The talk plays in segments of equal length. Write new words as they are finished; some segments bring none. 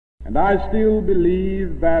And I still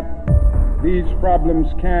believe that these problems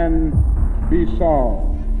can be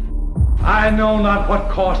solved. I know not what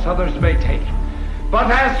course others may take, but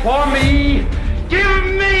as for me, give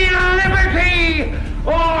me liberty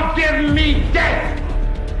or give me death.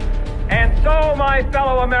 And so, my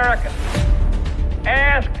fellow Americans,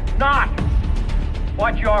 ask not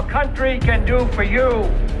what your country can do for you.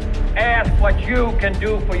 Ask what you can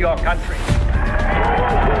do for your country.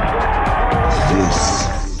 This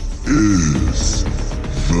is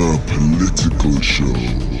the political show.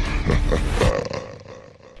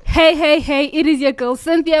 Hey, it is your girl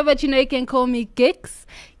Cynthia, but you can call me Gix.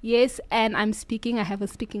 Yes, and I have a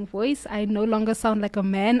speaking voice. I no longer sound like a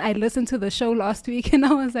man. I listened to the show last week and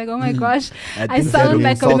I was like, oh my gosh, I sound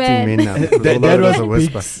like a man. That was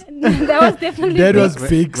Biggs. That was definitely That Biggs. was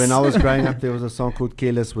Biggs. When I was growing up, there was a song called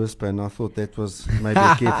Careless Whisper, and I thought that was maybe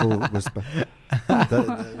a careful whisper.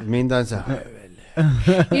 Men don't say,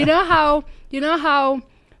 You know how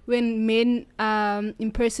when men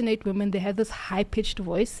impersonate women, they have this high-pitched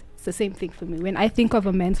voice? It's the same thing for me. When I think of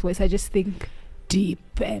a man's voice, I just think deep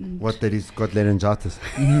and... what, that he's got laryngitis?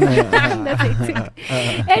 That's it.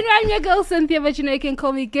 And I'm your girl Cynthia, but you can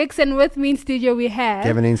call me Gix. And with me in studio we have...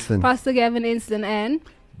 Gavin Inston. Pastor Gavin Inston and...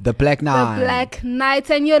 The Black Knight. The Black Knight.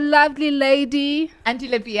 And your lovely lady... Andy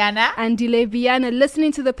Leviana,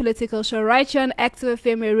 listening to The Political Show right here on Active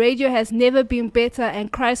FM, where radio has never been better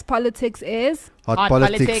and Christ politics is... Hot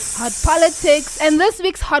politics. Hot politics. And this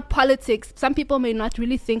week's hot politics, some people may not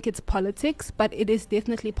really think it's politics, but it is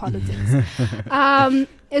definitely politics.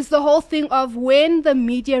 It's the whole thing of when the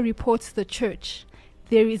media reports the church,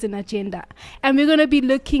 there is an agenda. And we're going to be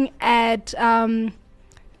looking at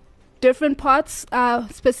different parts,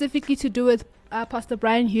 specifically to do with Pastor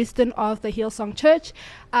Brian Houston of the Hillsong Church,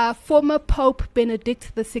 former Pope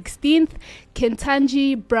Benedict XVI,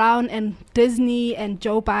 Ketanji Brown and Disney and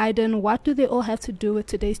Joe Biden. What do they all have to do with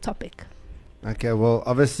today's topic? Okay, well,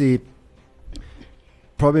 obviously,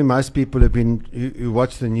 probably most people who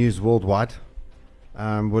watch the news worldwide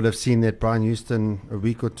would have seen that Brian Houston a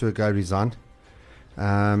week or two ago resigned.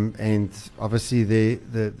 And obviously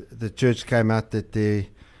the church came out that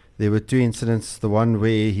there were two incidents. The one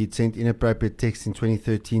where he'd sent inappropriate texts in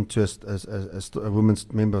 2013 to a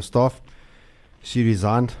woman's member of staff. She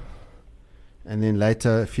resigned. And then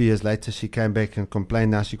later, a few years later, she came back and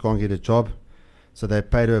complained now she can't get a job. So they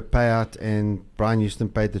paid her a payout and Brian Houston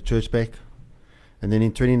paid the church back. And then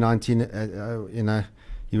in 2019,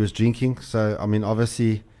 he was drinking. So, I mean,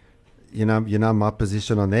 obviously, you know my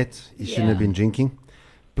position on that. He shouldn't have been drinking.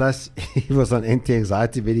 Plus, he was on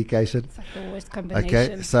anti-anxiety medication. It's like the worst combination.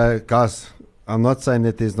 Okay, so guys, I'm not saying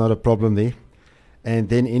that there's not a problem there. And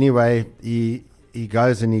then anyway, he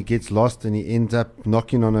goes and he gets lost and he ends up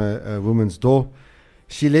knocking on a woman's door.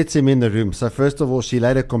 She lets him in the room. So first of all, she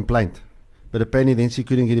laid a complaint. But apparently then she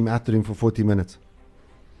couldn't get him out the room for 40 minutes.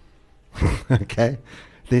 Okay.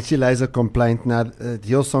 Then she lays a complaint. Now, the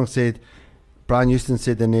Hillsong said, Brian Houston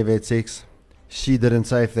said they never had sex. She didn't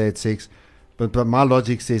say if they had sex. But my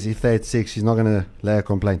logic says if they had sex, she's not going to lay a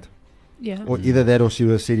complaint. Yeah. Or either that or she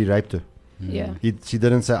would have said he raped her. Yeah. She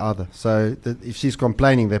didn't say either. So if she's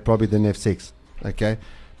complaining, they probably didn't have sex. Okay.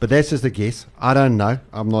 But that's just a guess. I don't know.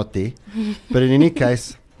 I'm not there. But in any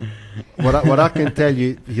case, what I can tell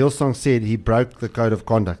you, Hillsong said he broke the code of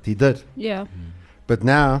conduct. He did. Yeah. But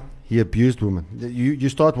now he abused women. You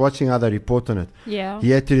start watching how they report on it. Yeah.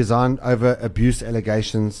 He had to resign over abuse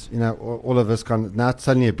allegations. All of this kind of, now it's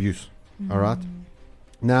suddenly abuse. All right.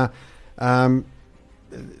 Now, then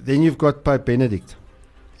you've got Pope Benedict,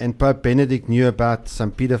 and Pope Benedict knew about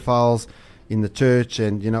some pedophiles in the church,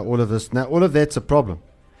 and all of this. Now, all of that's a problem.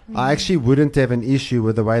 I actually wouldn't have an issue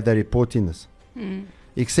with the way they're reporting this,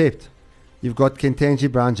 except you've got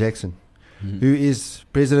Ketanji Brown Jackson, who is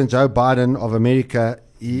President Joe Biden of America.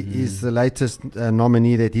 He is the latest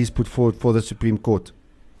nominee that he's put forward for the Supreme Court.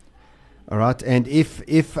 All right, and if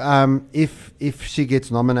she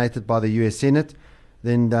gets nominated by the U.S. Senate,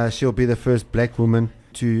 then she'll be the first black woman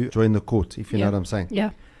to join the court, if you know what I'm saying.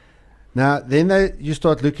 Yeah. Now, then you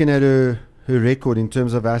start looking at her record in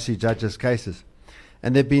terms of how she judges cases.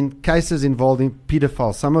 And there have been cases involving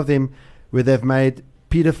pedophiles, some of them where they've made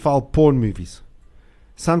pedophile porn movies,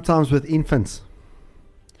 sometimes with infants.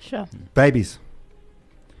 Sure. Babies.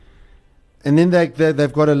 And then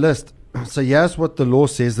they've got a list. So here's what the law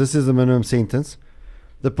says. This is the minimum sentence.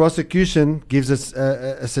 The prosecution gives us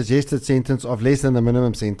a suggested sentence of less than the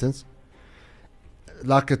minimum sentence.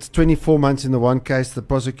 Like it's 24 months in the one case. The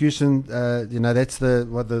prosecution, that's the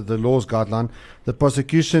law's guideline. The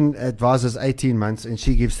prosecution advises 18 months and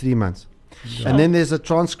she gives 3 months. Sure. And then there's a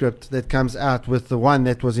transcript that comes out with the one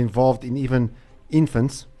that was involved in even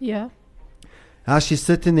infants. Yeah. How she's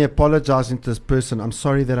sitting there apologizing to this person. I'm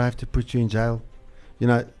sorry that I have to put you in jail. You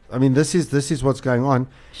know, I mean, this is what's going on.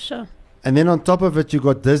 Sure. And then on top of it, you've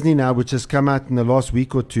got Disney now, which has come out in the last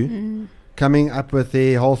week or two, coming up with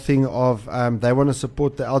their whole thing of they want to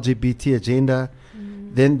support the LGBT agenda.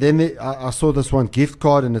 Then I saw this one gift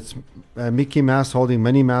card, and it's Mickey Mouse holding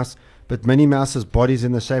Minnie Mouse, but Minnie Mouse's body's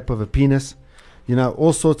in the shape of a penis. You know,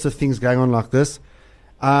 all sorts of things going on like this.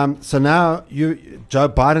 So now Joe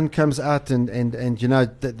Biden comes out and you know,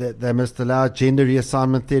 they must allow gender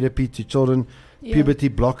reassignment therapy to children, puberty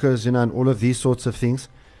blockers, you know, and all of these sorts of things.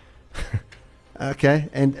 Okay,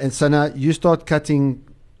 and so now you start cutting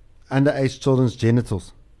underage children's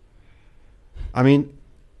genitals. I mean,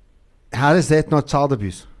 how is that not child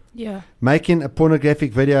abuse? Yeah. Making a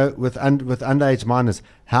pornographic video with underage minors,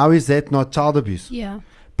 how is that not child abuse? Yeah.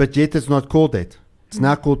 But yet it's not called that. It's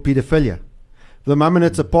now called pedophilia. The moment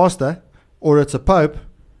it's a pastor or it's a pope,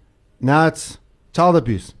 now it's child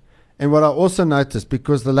abuse. And what I also noticed,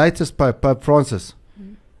 because the latest pope, Pope Francis,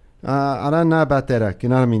 I don't know about that, you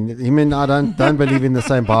know what I mean? I don't believe in the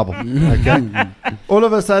same Bible. Okay, all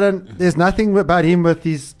of a sudden, there's nothing about him with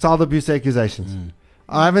these child abuse accusations.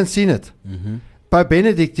 I haven't seen it. Pope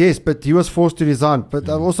Benedict, yes, but he was forced to resign. But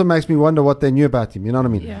that also makes me wonder what they knew about him. You know what I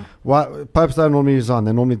mean? Yeah. Why popes don't normally resign?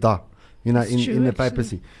 They normally die. You know, in the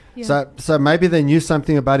papacy. Yeah. So maybe they knew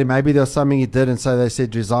something about him. Maybe there was something he did, and so they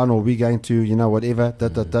said resign, or we're going to, you know, whatever.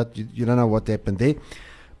 You don't know what happened there.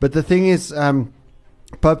 But the thing is,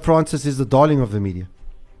 Pope Francis is the darling of the media,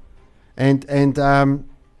 and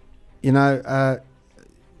you know,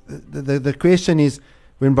 the question is,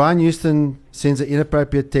 when Brian Houston sends an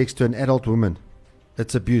inappropriate text to an adult woman,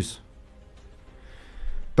 it's abuse.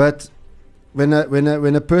 But when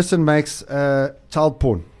a person makes child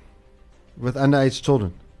porn with underage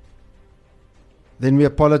children, then we're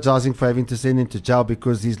apologizing for having to send him to jail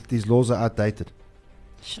because these laws are outdated.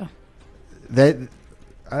 Sure.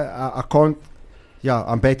 I can't. Yeah,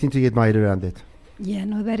 I'm betting to get my head around that. Yeah,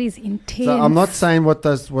 no, that is intense. So I'm not saying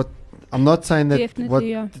I'm not saying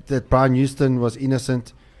that that Brian Houston was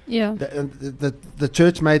innocent. Yeah. The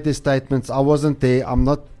church made their statements. I wasn't there. I'm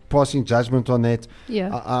not passing judgment on that.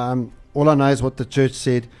 Yeah. All I know is what the church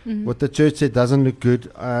said. What the church said doesn't look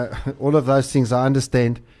good. All of those things I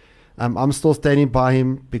understand. I'm still standing by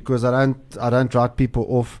him because I don't write people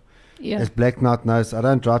off. Yeah. As Black Knight knows, I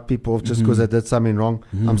don't write people off just because they did something wrong.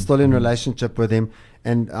 I'm still in relationship with them,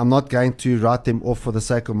 and I'm not going to write them off for the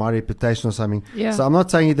sake of my reputation or something. Yeah. So I'm not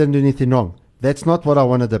saying he didn't do anything wrong. That's not what I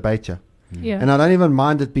want to debate here. Yeah. And I don't even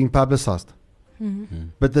mind it being publicized.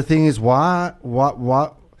 But the thing is, why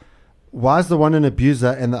is the one an abuser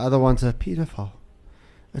and the other one's a pedophile?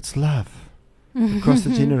 It's love across the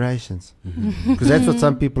generations. Because that's what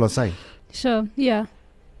some people are saying. Sure, yeah.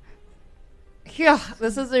 Yeah,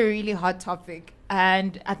 this is a really hot topic,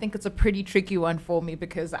 and I think it's a pretty tricky one for me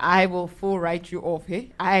because I will full write you off here.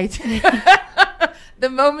 The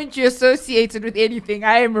moment you're associated with anything,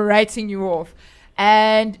 I am writing you off.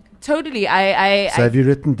 And totally, So have you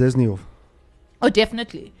written Disney off? Oh,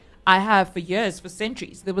 definitely. I have for years, for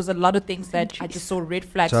centuries. There was a lot of things that I just saw red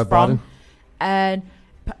flags from. Biden. And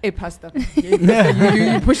hey, Pastor,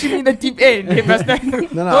 you're pushing me in the deep end. Hey, Pastor.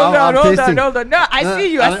 Hold on. No, I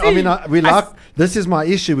see you. This is my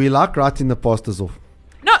issue. We like writing the pastors off.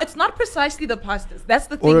 No, it's not precisely the pastors. That's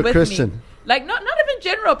the thing or a with Christian. Me. Like, not even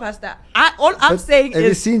general, Pastor. All I'm saying have is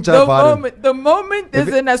you seen Joe Biden? The moment there's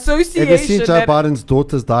an association. Have you seen Joe Biden's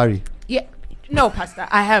daughter's diary? Yeah. No, Pastor,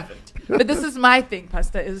 I haven't. But this is my thing,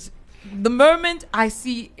 Pastor, is the moment I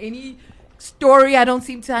see any story I don't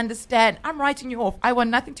seem to understand, I'm writing you off. I want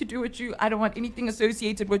nothing to do with you. I don't want anything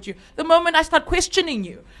associated with you. The moment I start questioning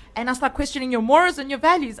you and I start questioning your morals and your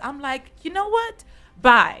values, I'm like, you know what?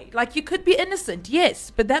 Bye. Like, you could be innocent,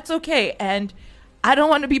 yes, but that's okay. And I don't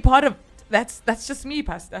want to be part of that's just me,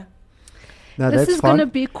 Pastor. No, this is going to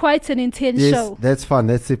be quite an intense show. That's fun.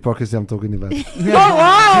 That's the hypocrisy I'm talking about. Oh,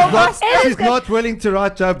 wow. She's not willing to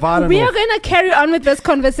write Joe Biden. We are going to carry on with this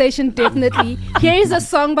conversation, definitely. Here is a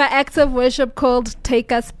song by Active Worship called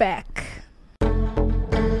Take Us Back.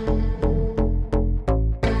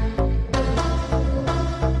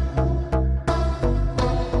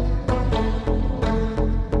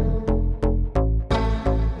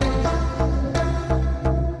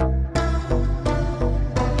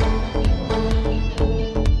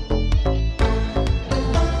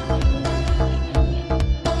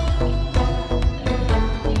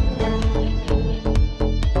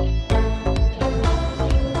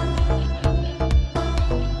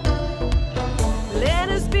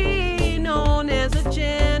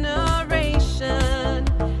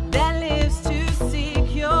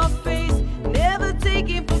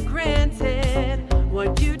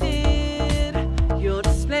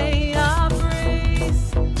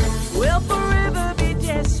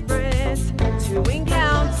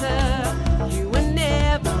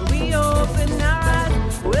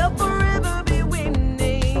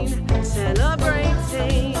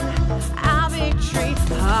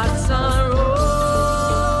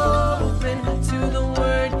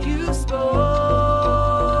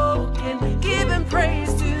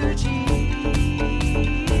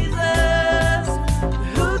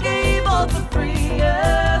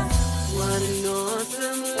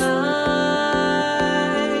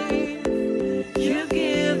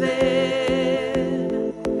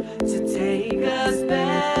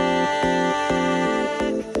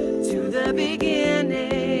 the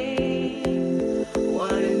beginning.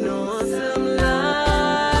 What an awesome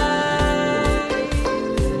life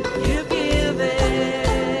you've given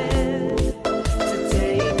to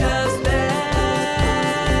take us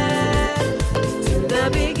back to the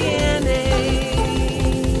beginning,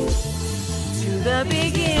 to the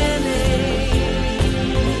beginning.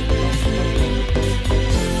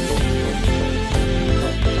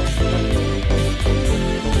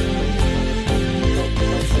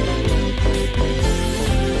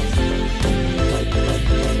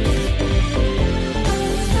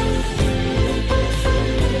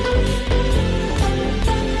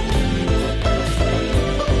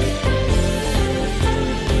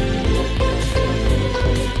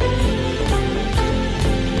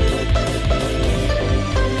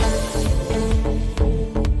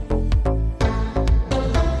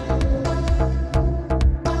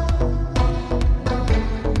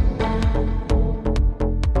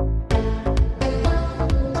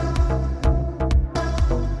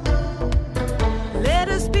 Let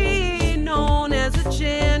us be known as a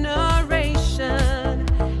generation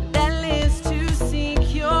that lives to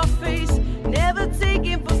seek your face, never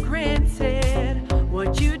taking for granted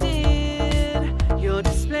what you did, your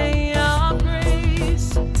display of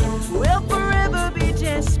grace. We'll forever be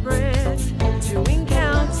desperate to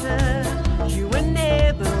encounter you and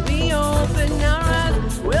never be open our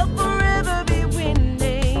eyes. We'll forever be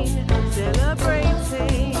winning,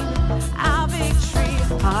 celebrating our victory.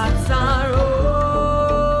 Hearts are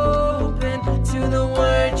open to the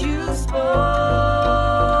word you've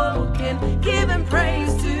spoken, giving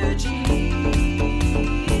praise to Jesus,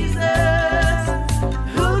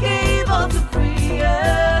 who gave all to free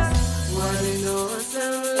us. What an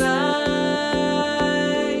awesome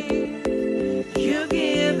life you've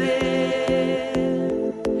given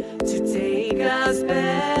to take us back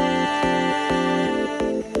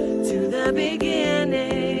to the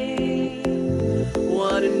beginning.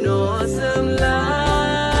 What an awesome life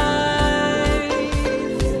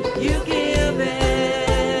you've given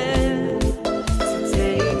to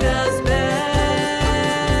take us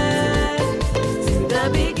back to the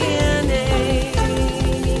beginning,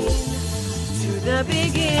 to the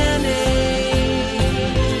beginning.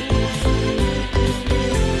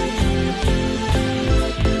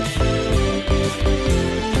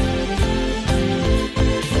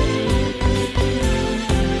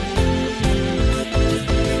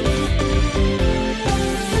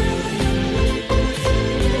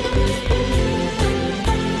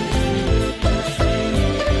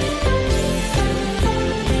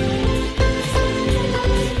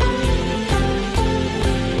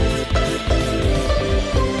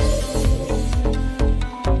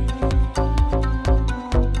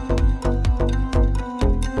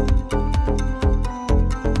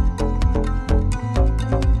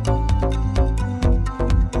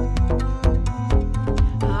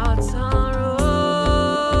 Hearts are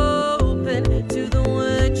open to the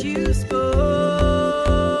word you've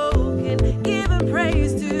spoken, giving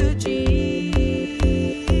praise to Jesus,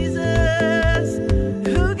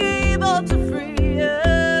 who gave all to free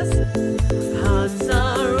us. Hearts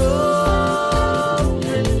are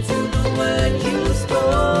open to the word you've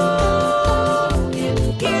spoken,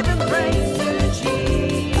 giving praise to Jesus,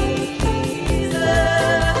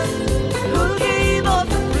 who gave all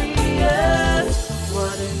to free us.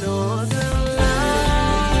 What an awesome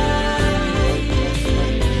life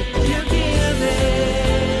you've given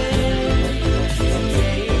to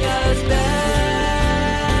take us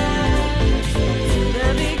back to the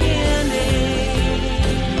beginning.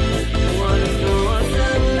 What an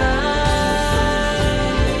awesome life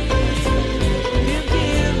you've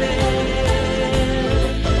given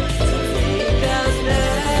to take us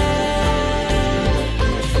back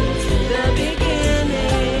to the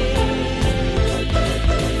beginning,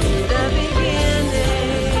 to the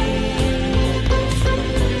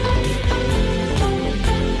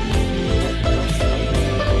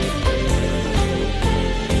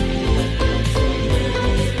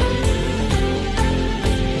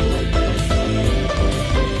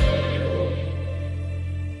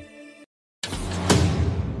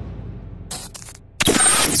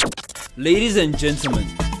Ladies and gentlemen,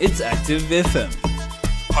 it's Active FM.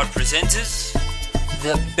 Hot presenters,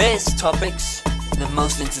 The best topics, the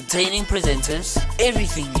most entertaining presenters,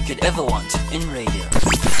 everything you could ever want in radio.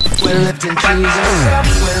 We're lifting Jesus up,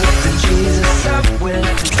 we're lifting Jesus up, we're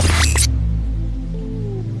lifting.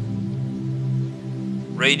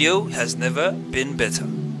 radio has never been better.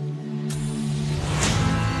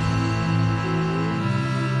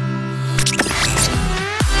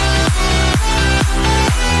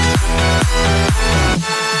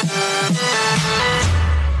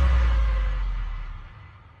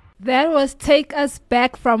 That was Take Us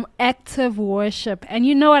Back from Active Worship. And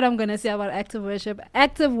you know what I'm going to say about Active Worship.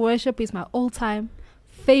 Active Worship is my all-time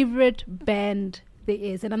favorite band there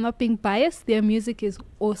is. And I'm not being biased. Their music is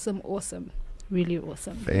awesome. Really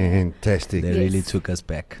awesome. Fantastic. They really took us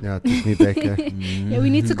back. Yeah, it took me back. Yeah, we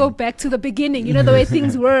need to go back to the beginning. You know, the way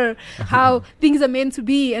things were, how things are meant to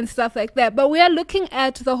be and stuff like that. But we are looking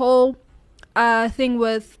at the whole thing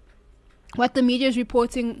with what the media is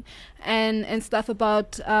reporting and stuff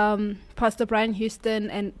about Pastor Brian Houston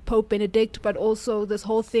and Pope Benedict, but also this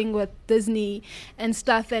whole thing with Disney and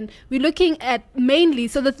stuff. And we're looking at mainly,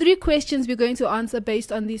 so the 3 questions we're going to answer based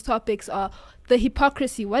on these topics are the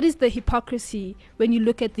hypocrisy. What is the hypocrisy when you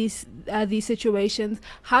look at these situations?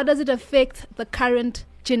 How does it affect the current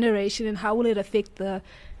generation, and how will it affect the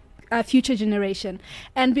future generation?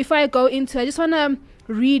 And before I go into, I just want to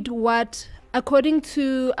read what, according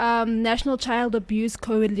to National Child Abuse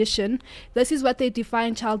Coalition, this is what they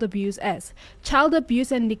define child abuse as. Child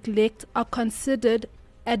abuse and neglect are considered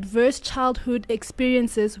adverse childhood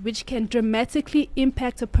experiences which can dramatically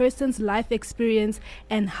impact a person's life experience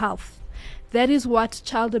and health. That is what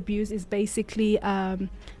child abuse is basically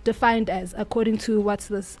defined as, according to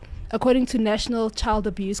National Child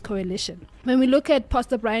Abuse Coalition. When we look at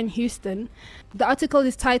Pastor Brian Houston, the article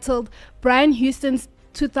is titled Brian Houston's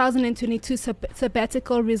 2022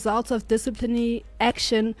 sabbatical results of disciplinary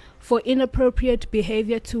action for inappropriate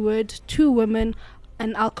behavior toward 2 women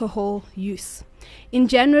and alcohol use. In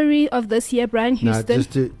January of this year, Brian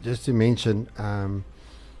Houston... Just to mention,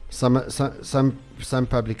 some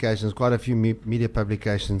publications, quite a few media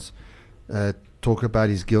publications, talk about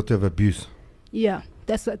his guilt of abuse. Yeah,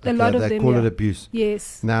 that's a lot of them. They call it abuse.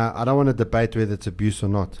 Yes. Now, I don't want to debate whether it's abuse or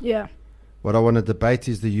not. Yeah. What I want to debate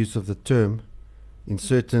is the use of the term with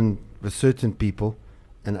certain people,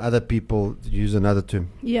 and other people use another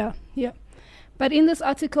term. Yeah. But in this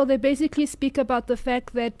article, they basically speak about the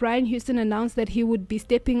fact that Brian Houston announced that he would be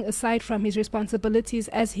stepping aside from his responsibilities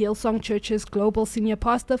as Hillsong Church's global senior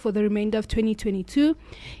pastor for the remainder of 2022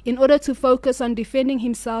 in order to focus on defending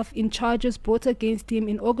himself in charges brought against him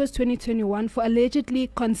in August 2021 for allegedly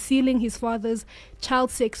concealing his father's child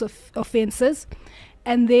sex offenses.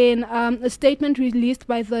 And then a statement released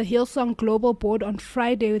by the Hillsong Global Board on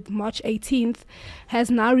Friday, March 18th, has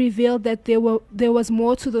now revealed that there was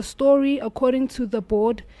more to the story. According to the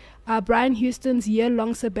board, Brian Houston's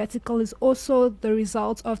year-long sabbatical is also the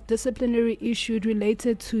result of disciplinary issues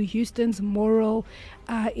related to Houston's moral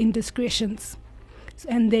indiscretions.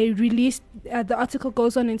 And they released, the article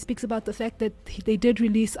goes on and speaks about the fact that they did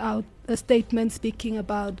release out a statement speaking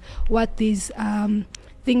about what these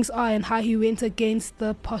things are and how he went against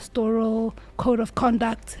the pastoral code of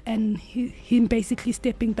conduct and him basically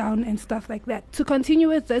stepping down and stuff like that. To continue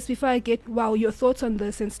with this, before I get your thoughts on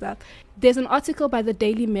this and stuff, there's an article by the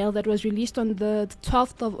Daily Mail that was released on the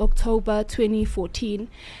 12th of October 2014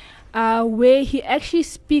 where he actually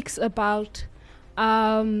speaks about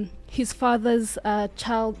his father's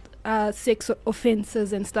child sex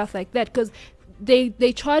offenses and stuff like that, because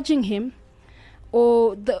they charging him,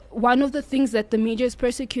 or one of the things that the media is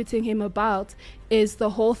persecuting him about is the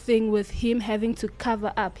whole thing with him having to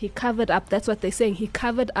cover up. He covered up, that's what they're saying. He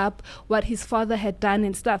covered up what his father had done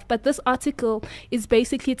and stuff. But this article is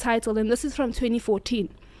basically titled, and this is from 2014,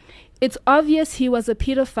 "It's obvious he was a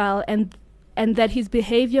pedophile and that his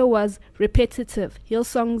behavior was repetitive.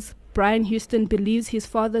 Hillsong's Brian Houston believes his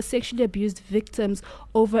father sexually abused victims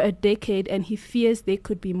over a decade and he fears there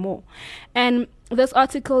could be more." And this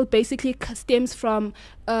article basically stems from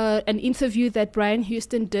an interview that Brian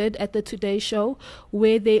Houston did at the Today Show,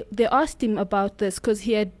 where they asked him about this, because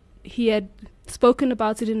he had spoken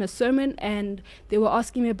about it in a sermon, and they were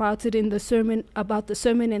asking me about it in the sermon, about the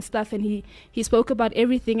sermon and stuff, and he spoke about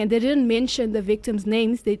everything, and they didn't mention the victims'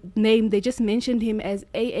 names. They just mentioned him as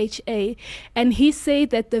AHA, and he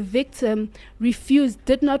said that the victim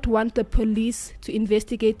did not want the police to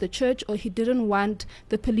investigate the church, or he didn't want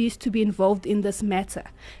the police to be involved in this matter.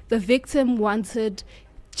 The victim wanted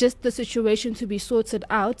just the situation to be sorted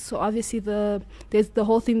out. So obviously there's the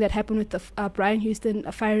whole thing that happened with Brian Houston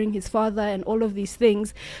firing his father and all of these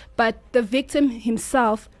things, but the victim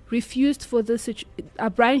himself refused for this.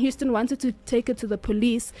 Brian Houston wanted to take it to the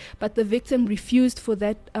police, but the victim refused for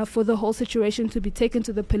the whole situation to be taken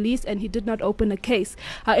to the police, and he did not open a case.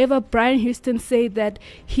 However, Brian Houston said that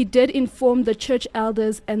he did inform the church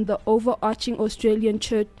elders and the overarching Australian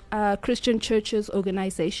church Christian churches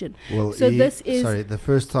organization. Well, so the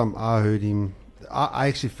first time I heard him, I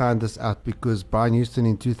actually found this out because Brian Houston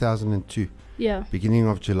in 2002, beginning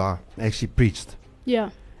of July, actually preached. Yeah.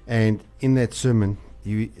 And in that sermon,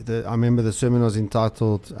 I remember the sermon was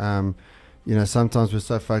entitled sometimes we're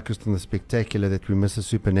so focused on the spectacular that we miss the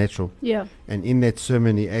supernatural. Yeah. And in that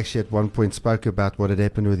sermon, he actually at one point spoke about what had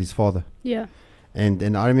happened with his father. Yeah.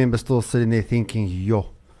 And I remember still sitting there thinking,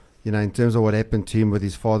 in terms of what happened to him with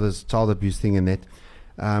his father's child abuse thing and that,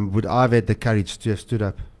 would I have had the courage to have stood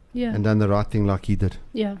up and done the right thing like he did?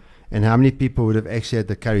 Yeah. And how many people would have actually had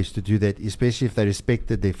the courage to do that, especially if they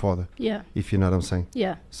respected their father? Yeah. If you know what I'm saying.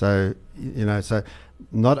 Yeah. So, so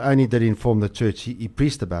not only did he inform the church, he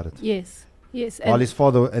preached about it. Yes. Yes. While his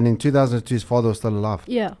father, and in 2002, his father was still alive.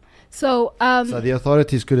 Yeah. So, so the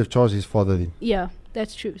authorities could have charged his father then. Yeah.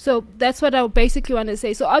 That's true. So that's what I basically want to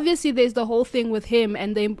say. So obviously there's the whole thing with him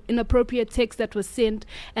and the inappropriate text that was sent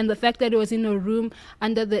and the fact that he was in a room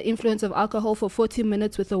under the influence of alcohol for 40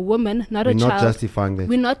 minutes with a woman, not a child. We're not justifying that.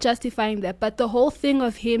 We're not justifying that. But the whole thing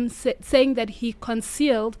of him saying that he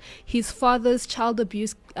concealed his father's child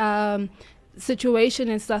abuse situation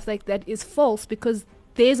and stuff like that is false, because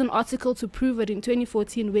there's an article to prove it in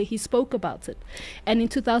 2014 where he spoke about it. And in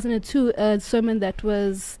 2002, a sermon that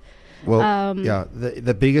was... Well,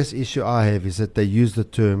 the biggest issue I have is that they use the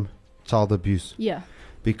term child abuse. Yeah.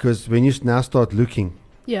 Because when you now start looking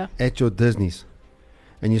at your Disneys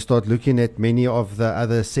and you start looking at many of the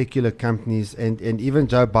other secular companies and even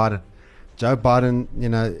Joe Biden,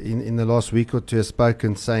 in the last week or two has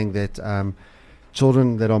spoken saying that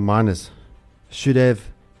children that are minors should have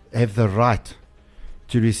the right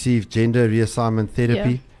to receive gender reassignment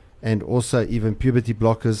therapy and also even puberty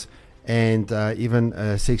blockers and even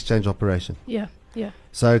a sex change operation. Yeah, yeah.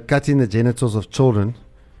 So cutting the genitals of children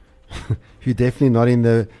who definitely not in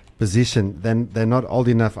the position, then they're not old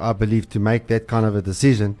enough, I believe, to make that kind of a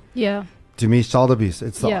decision. Yeah. To me, it's child abuse.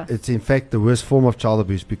 It's in fact the worst form of child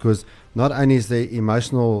abuse, because not only is there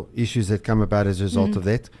emotional issues that come about as a result of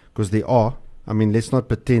that, because there are. I mean, let's not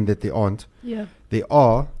pretend that there aren't. Yeah. There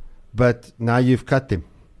are, but now you've cut them.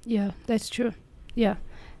 Yeah, that's true. Yeah.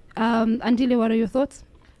 Andile, what are your thoughts?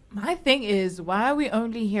 My thing is, why are we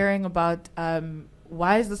only hearing about,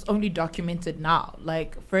 why is this only documented now?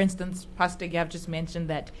 Like, for instance, Pastor Gav just mentioned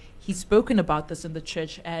that he's spoken about this in the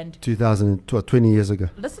church and 20 years ago.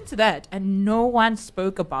 Listen to that. And no one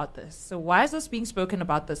spoke about this. So why is this being spoken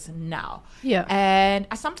about this now? Yeah. And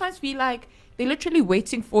I sometimes feel like they're literally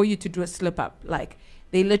waiting for you to do a slip up. Like,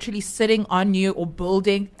 they're literally sitting on you or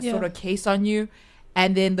building a sort of case on you.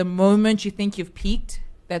 And then the moment you think you've peaked,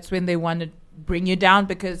 that's when they want to bring you down,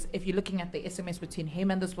 because if you're looking at the SMS between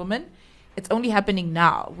him and this woman, it's only happening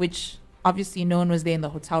now, which obviously no one was there in the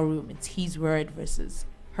hotel room. It's his word versus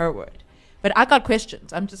her word. But I got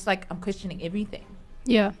questions. I'm just like, I'm questioning everything.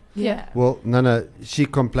 Yeah. Yeah. Well, no, she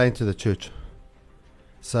complained to the church.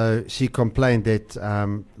 So she complained that,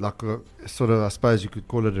 sort of, I suppose you could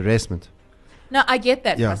call it harassment. No, I get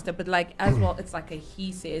that, Pastor, but like, as well, it's like a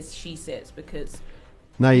he says, she says, because...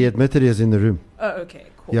 No, he admitted he was in the room. Oh, okay,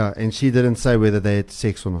 cool. Yeah, and she didn't say whether they had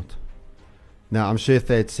sex or not. Now, I'm sure if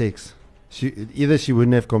they had sex, either she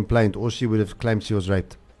wouldn't have complained or she would have claimed she was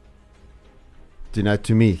raped. Do you know,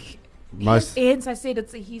 to me, hence I said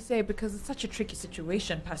it's a he say, because it's such a tricky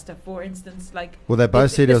situation, Pastor. For instance, like... Well, they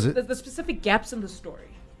both said the specific gaps in the story.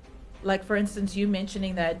 Like, for instance, you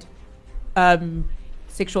mentioning that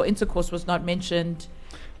sexual intercourse was not mentioned.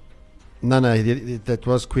 No, that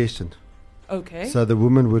was questioned. Okay. So the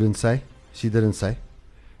woman wouldn't say. She didn't say.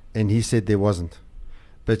 And he said there wasn't.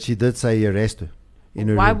 But she did say he harassed her.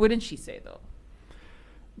 Why wouldn't she say, though?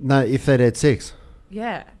 No, if they'd had sex.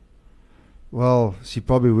 Yeah. Well, she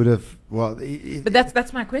probably would have. Well, but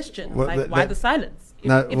that's my question. Well, like, why the silence?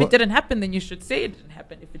 If it didn't happen, then you should say it didn't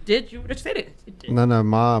happen. If it did, you would have said it. It did. No,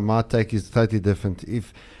 my take is totally different.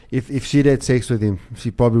 If she'd had sex with him,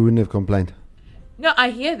 she probably wouldn't have complained. No, I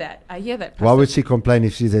hear that. Pastor. Why would she complain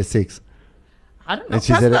if she's had sex? I don't know.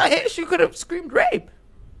 Pastor, she could have screamed rape.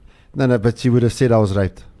 No, but she would have said I was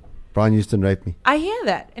raped. Brian Houston raped me. I hear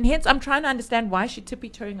that. And hence I'm trying to understand why she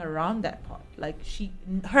tippy-toeing around that part. Like,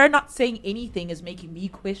 her not saying anything is making me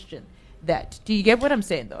question that. Do you get what I'm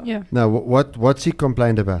saying, though? Yeah. No, what she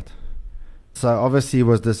complained about. So obviously he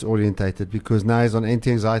was disorientated because now he's on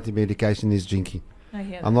anti-anxiety medication, he's drinking. I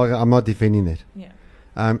hear I'm not defending that. Yeah.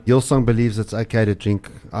 Hillsong believes it's okay to drink.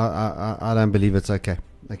 I don't believe it's okay.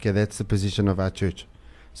 Okay, that's the position of our church.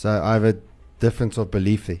 So I have a difference of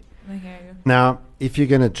belief there. I hear you. Now, if you're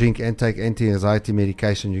going to drink and take anti-anxiety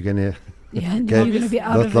medication, you're going to... Yeah, you're going to be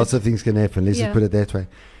out of it. Lots of things can happen. Let's just put it that way.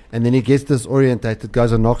 And then he gets disorientated,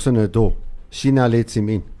 goes and knocks on her door. She now lets him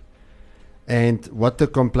in. And what the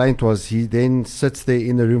complaint was, he then sits there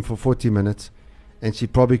in the room for 40 minutes and she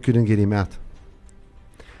probably couldn't get him out.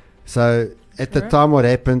 So at the time what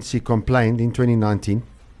happened, she complained in 2019.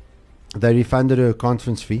 They refunded her a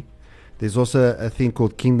conference fee. There's also a thing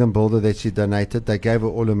called Kingdom Builder that she donated. They gave her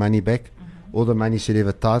all her money back, all the money she'd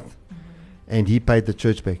ever tithed, and he paid the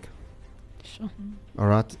church back. Sure. All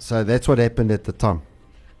right, so that's what happened at the time.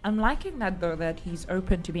 I'm liking that though, that he's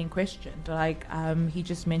open to being questioned. Like he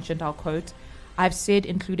just mentioned, I'll quote, "I've said,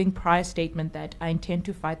 including prior statement, that I intend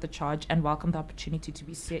to fight the charge and welcome the opportunity to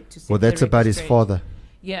be set to." Well, that's about his straight. father.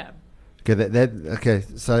 Yeah. Okay, okay.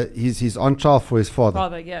 So he's on trial for his father.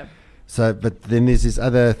 Father, yeah. So, but then there's these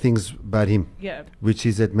other things about him, Yeah. which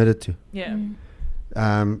he's admitted to. Yeah.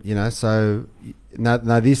 You know, so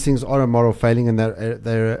now these things are a moral failing, and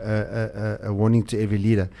they're a warning to every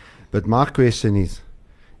leader. But my question is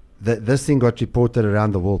that this thing got reported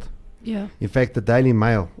around the world. Yeah. In fact, the Daily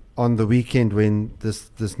Mail on the weekend when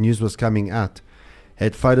this news was coming out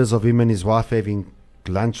had photos of him and his wife having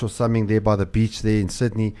lunch or something there by the beach there in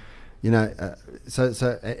Sydney. You know,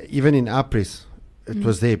 so even in our press, it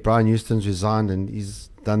was there. Brian Houston's resigned and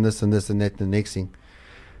he's done this and this and that and the next thing.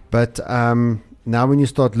 But now when you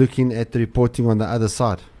start looking at the reporting on the other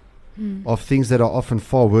side of things that are often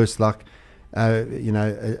far worse, like, you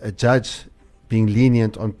know, a judge being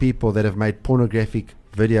lenient on people that have made pornographic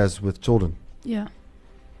videos with children. Yeah.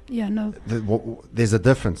 Yeah, no. There's a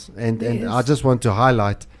difference. And I just want to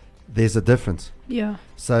highlight there's a difference. Yeah.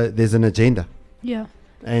 So there's an agenda. Yeah.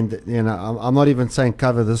 And, you know, I'm not even saying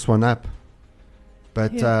cover this one up.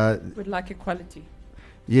 But Would like equality.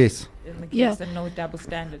 Yes. In the case and no double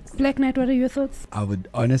standards. Black Knight, what are your thoughts? I would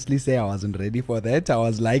honestly say I wasn't ready for that. I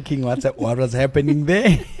was liking what was happening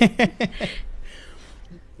there.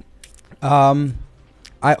 I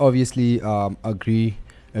obviously agree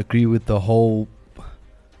with the whole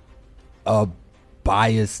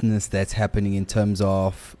biasness that's happening in terms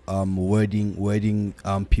of wording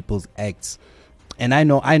people's acts. And I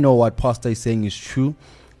know what Pastor is saying is true.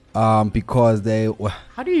 Because they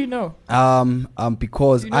How do you know?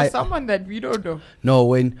 Because you know someone that we don't know. No,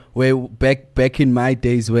 when back in my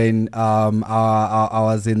days when I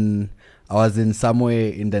was in somewhere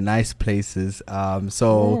in the nice places.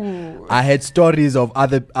 So Ooh. I had stories of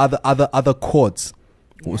other courts.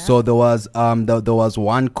 Yeah. So there was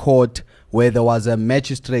one court where there was a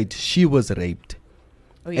magistrate. She was raped.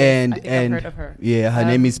 Oh yes, I think I've heard of her. Yeah, her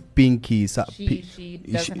name is Pinky. So she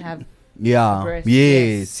doesn't have. Yeah.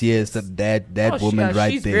 Yes. That woman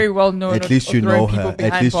right she's there. Very well known. At least you know her.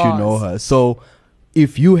 At least you know her. So,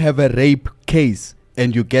 if you have a rape case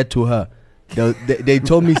and you get to her, they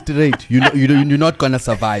told me straight, you're not gonna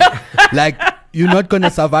survive. Like you're not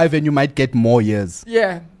gonna survive, and you might get more years.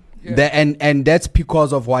 Yeah. And that's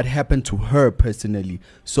because of what happened to her personally.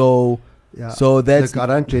 So. Yeah. So that's. Look, I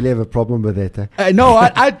don't really have a problem with that. No,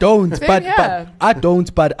 I don't. but here. I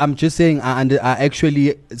don't. But I'm just saying. I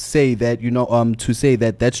actually say that to say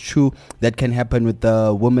that that's true. That can happen with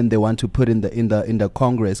the woman they want to put in the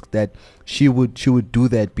Congress. That she would do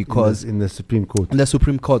that because in the Supreme Court. In the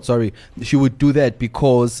Supreme Court, sorry, she would do that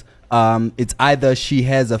because it's either she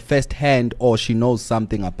has a first hand or she knows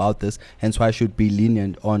something about this, hence why I should be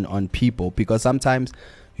lenient on people, because sometimes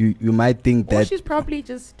you might think that she's probably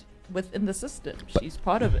just within the system. She's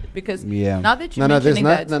part of it because yeah. Now that you're mentioning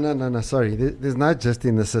that, no, sorry, there's not just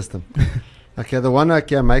in the system. Okay, the one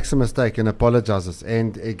makes a mistake and apologizes,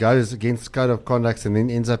 and it goes against code of conduct and then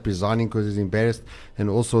ends up resigning because he's embarrassed and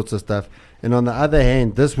all sorts of stuff. And on the other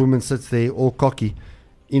hand, this woman sits there all cocky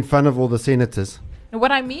in front of all the senators. and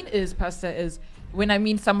what I mean is, Pastor, is when I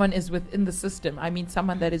mean someone is within the system, I mean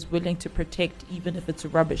someone that is willing to protect even if it's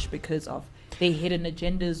rubbish because of their hidden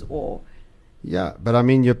agendas or. Yeah, but I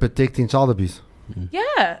mean, you're protecting child abuse.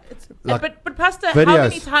 Yeah, Like but Pastor, videos. how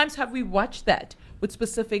many times have we watched that with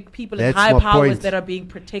specific people in That's high my powers point. that are being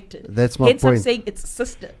protected? That's my Hence, point. I'm saying it's a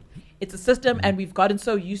system. It's a system, and we've gotten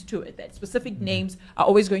so used to it that specific names are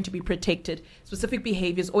always going to be protected. Specific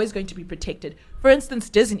behavior is always going to be protected. For instance,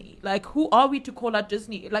 Disney. Like, who are we to call out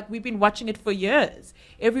Disney? Like, we've been watching it for years.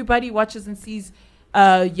 Everybody watches and sees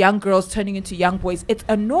young girls turning into young boys. It's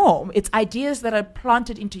a norm. It's ideas that are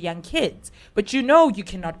planted into young kids. But you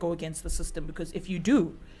cannot go against the system, because if you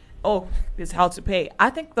do, there's hell to pay. I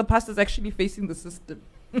think the pastor's actually facing the system.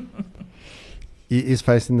 He is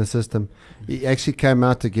facing the system. He actually came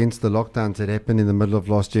out against the lockdowns that happened in the middle of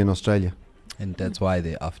last year in Australia. And that's why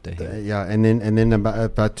they're after him. Yeah, and then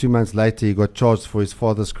about 2 months later, he got charged for his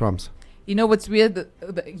father's crimes. You know what's weird?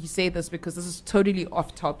 That you say this because this is totally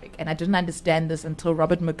off topic, and I didn't understand this until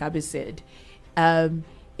Robert Mugabe said,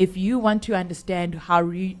 if you want to understand how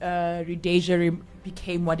Rhodesia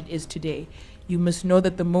became what it is today, you must know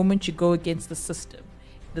that the moment you go against the system,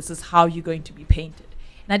 this is how you're going to be painted.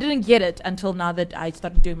 And I didn't get it until now that I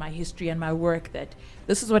started doing my history and my work, that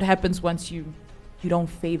this is what happens once you don't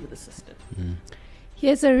favor the system.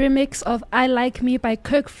 Here's a remix of I Like Me by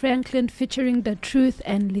Kirk Franklin featuring The Truth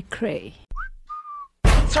and Lecrae.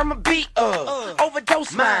 Turn my beat up,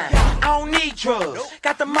 overdose mine. I don't need drugs,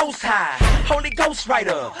 got the most high. Holy Ghost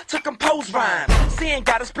writer, to compose rhymes. Seeing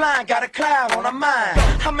got us blind, got a cloud on our mind.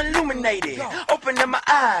 I'm illuminated, opening my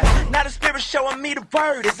eyes. Now the spirit showing me the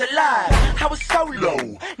word is alive. I was so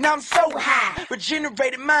low, now I'm so high.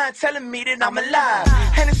 Regenerated mind telling me that I'm alive.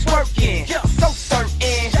 And it's working, so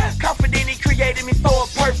certain. Confident he created me for a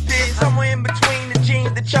purpose. Somewhere in between the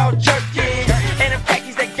jeans that y'all jerking. And the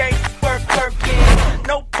khakis that gangsters work working.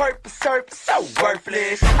 No purpose, so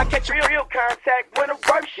worthless. I catch real contact when I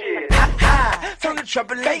work shit. Turn the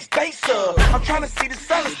treble bass up. I'm trying to see the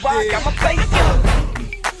sun, that's why I got my face up.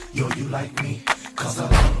 Yo, you like me, cause I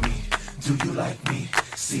like me. Do you like me?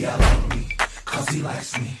 See, I like me, cause he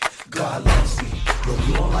likes me. God likes me. Yo,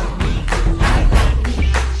 you don't like me. I like me.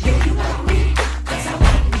 Yo, you like me, cause I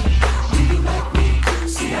like me. Do you like me?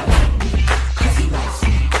 See, I like me, cause he likes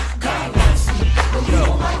me. God likes me. Yo, you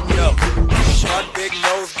don't like me. Short, big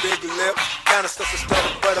nose, big lip. Kinda stuff to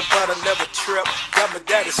stutter, butter, never trip. Got my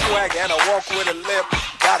daddy swag and I walk with a limp.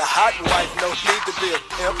 Got a hot wife, no need to be a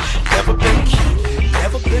pimp. Never been cute,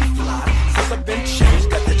 never been fly. Since I've been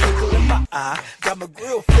changed, got the twinkle in my eye. Got my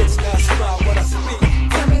grill fixed, now I smile when I speak.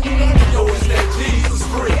 Tell me who that is. Yo, it's that Jesus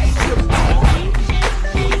freak.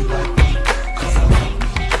 Yo, you like me, cause I like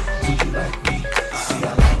me. Do you like me? See,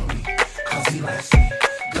 I like me, cause he likes me.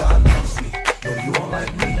 God likes me. Yo, you don't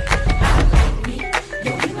like me.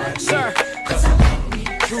 Sir, cause I like me.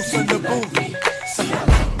 Truth in the booth.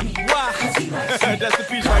 Why? That's the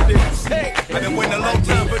piece right there. Hey, I've been waiting a long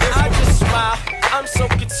time for this. I just smile, I'm so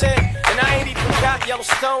content. And I ain't even got yellow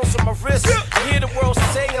stones on my wrist. I hear the world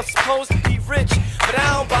say I'm supposed to be rich. But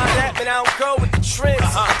I don't buy that, man, I don't go with the trends.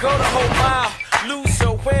 I go the whole mile, lose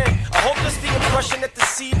or win. I hope that's the impression that the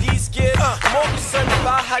CDs give. I'm more concerned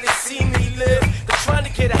about how they see me live than trying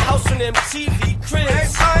to get a house on them TV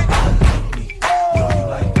cribs.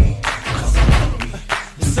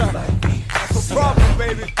 That's a problem,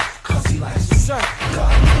 baby. Cause he likes me. Sir.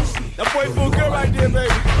 That boy feel good right there,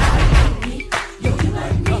 baby. Yo, you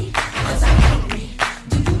like me. Cause I like me.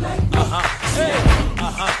 Do you like me? Hey.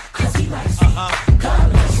 Cause he likes me.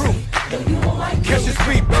 God likes me. Yo, you don't like me. Catch this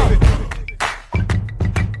beat, baby.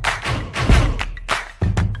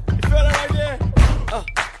 You feel it right there?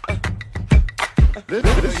 This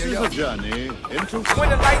is a journey into when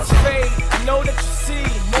the lights fade, you know that you see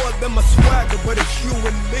more than my swagger, but it's you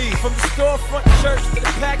and me. From the storefront church to the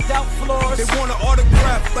packed out floors. They want an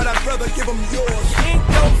autograph, but I'd rather give them yours. Ink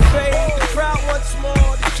don't fade, the crowd wants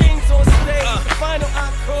more. The king's on stage, the final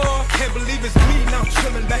encore. Can't believe it's me now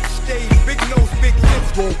chilling backstage. Big nose, big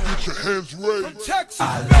lips. Don't get your hands raised. From Texas,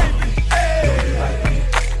 baby. Hey. Do you like me?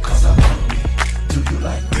 Cause I like me. Do you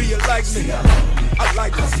like me? Do you like me? See, I like me. I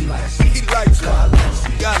like cause me. he likes me. He likes me. God likes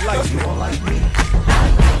me. God likes me. You don't like me. I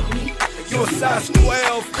like me. You a size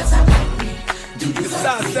 12. Cause I like me. Do you You're like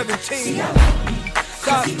size me? 17. See, I like me.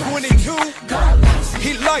 Size 22. God likes me.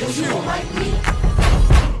 He likes You you. don't like me.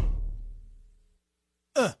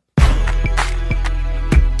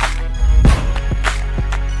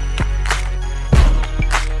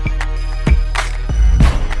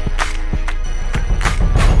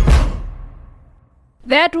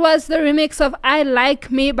 That was the remix of I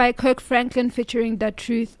Like Me by Kirk Franklin featuring The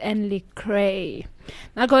Truth and Lecrae.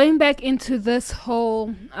 Now going back into this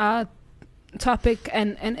whole topic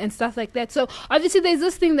and stuff like that. So obviously there's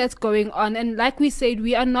this thing that's going on, and like we said,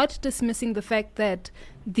 we are not dismissing the fact that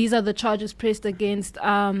these are the charges pressed against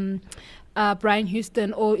Brian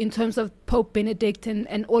Houston, or in terms of Pope Benedict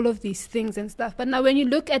and all of these things and stuff. But now when you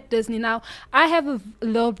look at Disney, now I have a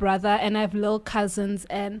little brother and I have little cousins,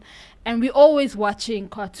 and we're always watching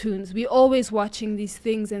cartoons, we're always watching these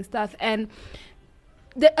things and stuff. And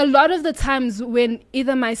a lot of the times when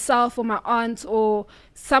either myself or my aunt or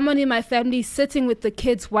someone in my family is sitting with the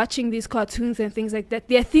kids watching these cartoons and things like that,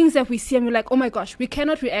 there are things that we see and we're like, oh my gosh, we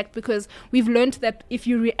cannot react, because we've learned that if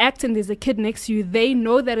you react and there's a kid next to you, they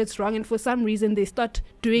know that it's wrong, and for some reason they start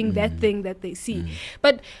doing that thing that they see.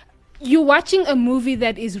 But you're watching a movie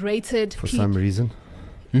that is rated For some reason.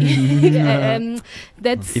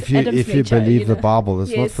 that's if you nature, believe the know. Bible,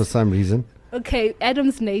 it's not Yes. for some reason. Okay,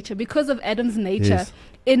 Adam's nature. Because of Adam's nature Yes.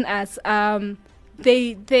 in us,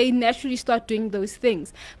 they naturally start doing those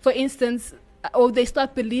things. For instance, or they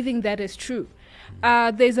start believing that is true.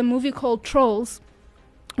 There's a movie called Trolls,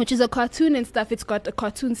 which is a cartoon and stuff. It's got a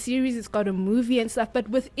cartoon series, it's got a movie and stuff. But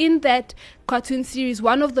within that cartoon series,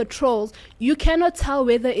 one of the trolls, you cannot tell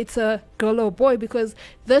whether it's a girl or boy, because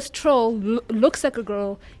this troll looks like a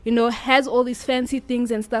girl, has all these fancy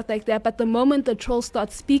things and stuff like that. But the moment the troll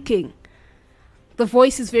starts speaking, the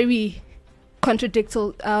voice is very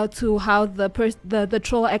contradictory to how the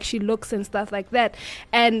troll actually looks and stuff like that.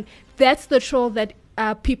 And that's the troll that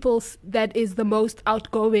that is the most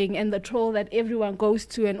outgoing, and the troll that everyone goes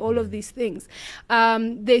to, and all of these things.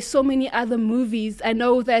 There's so many other movies. I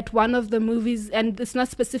know that one of the movies, and it's not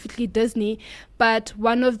specifically Disney, but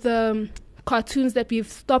one of the cartoons that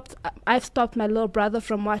I've stopped my little brother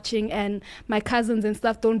from watching, and my cousins and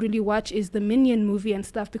stuff don't really watch, is the Minion movie and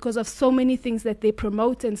stuff, because of so many things that they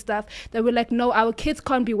promote and stuff, that we're like, no, our kids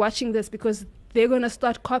can't be watching this because they're going to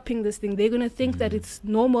start copying this thing. They're going to think that it's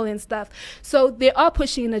normal and stuff. So they are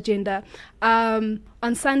pushing an agenda.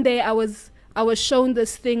 On Sunday, I was shown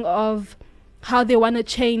this thing of how they want to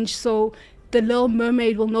change. So the Little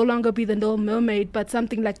Mermaid will no longer be the Little Mermaid, but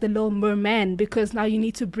something like the Little Merman, because now you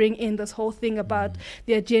need to bring in this whole thing about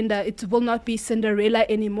the agenda. It will not be Cinderella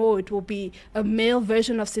anymore. It will be a male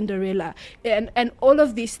version of Cinderella, and all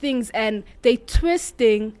of these things. And they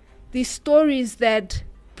twisting these stories that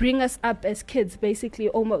bring us up as kids, basically,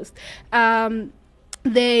 almost.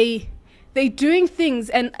 They doing things,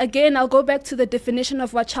 and again, I'll go back to the definition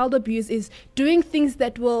of what child abuse is: doing things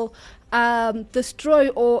that will destroy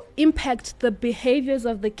or impact the behaviors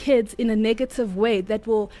of the kids in a negative way, that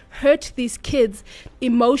will hurt these kids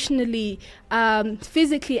emotionally,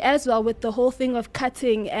 physically as well, with the whole thing of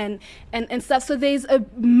cutting and stuff. So there's a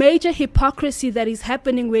major hypocrisy that is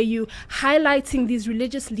happening, where you highlighting these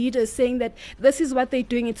religious leaders saying that this is what they're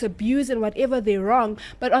doing, it's abuse and whatever, they're wrong.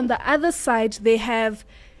 But on the other side, they have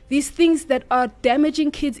these things that are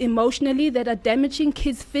damaging kids emotionally, that are damaging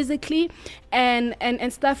kids physically, and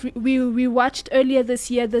stuff. We watched earlier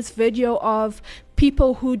this year this video of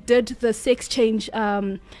people who did the sex change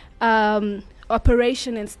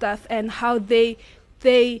operation and stuff, and how they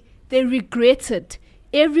regretted.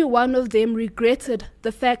 Every one of them regretted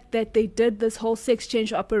the fact that they did this whole sex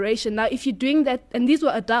change operation. Now, if you're doing that, and these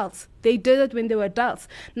were adults, they did it when they were adults.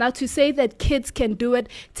 Now, to say that kids can do it,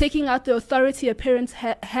 taking out the authority a parent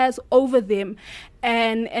has over them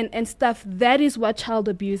and stuff, that is what child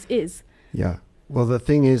abuse is. Yeah. Well, the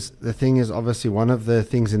thing is obviously one of the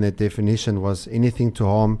things in that definition was anything to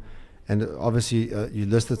harm, and obviously you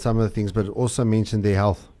listed some of the things, but it also mentioned their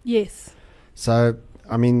health. Yes. So,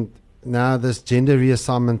 I mean, now this gender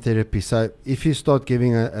reassignment therapy. So if you start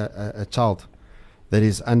giving a child that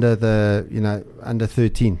is under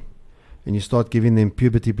 13, and you start giving them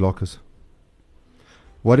puberty blockers,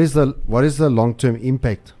 what is the long-term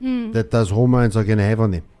impact that those hormones are going to have on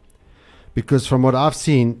them? Because from what I've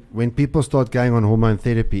seen, when people start going on hormone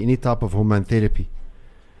therapy, any type of hormone therapy,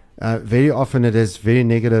 very often it has very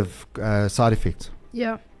negative side effects.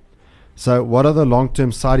 Yeah. So what are the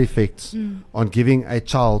long-term side effects on giving a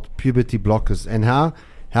child puberty blockers? And how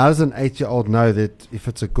does an 8-year-old know that if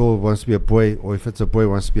it's a girl wants to be a boy, or if it's a boy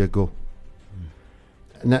wants to be a girl?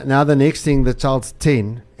 Now the next thing, the child's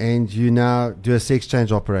 10 and you now do a sex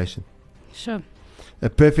change operation. Sure. A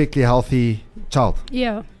perfectly healthy child.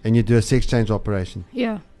 Yeah. And you do a sex change operation.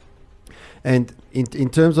 Yeah. And in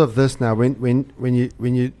terms of this now, when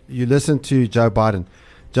you listen to Joe Biden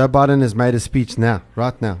has made a speech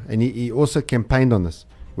right now, and he also campaigned on this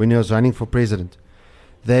when he was running for president,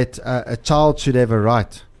 that a child should have a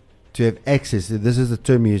right to have access, this is the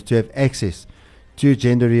term used, to have access to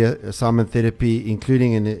gender reassignment therapy,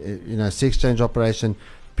 including in sex change operation,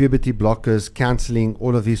 puberty blockers, counseling,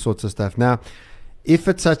 all of these sorts of stuff. Now, if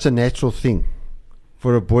it's such a natural thing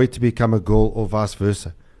for a boy to become a girl or vice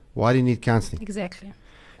versa, why do you need counseling? Exactly.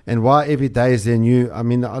 And why every day is there new? I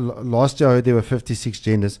mean, last year I heard there were 56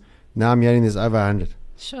 genders. Now I'm hearing there's over 100.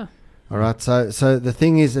 Sure. All right. So the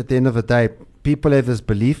thing is, at the end of the day, people have this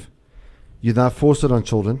belief. You now force it on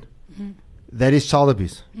children. Mm-hmm. That is child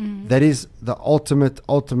abuse. Mm-hmm. That is the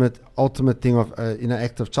ultimate thing of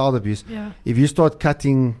act of child abuse. Yeah. If you start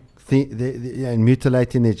cutting and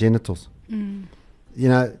mutilating their genitals,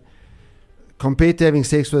 compared to having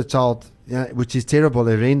sex with a child, which is terrible,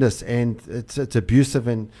 horrendous, and it's abusive,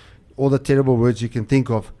 and all the terrible words you can think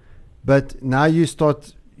of. But now you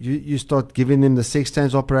start giving them the sex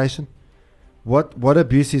change operation. What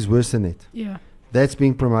abuse is worse than that? Yeah. That's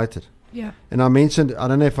being promoted. Yeah. And I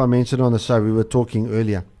don't know if I mentioned on the show, we were talking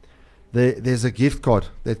earlier. There's a gift card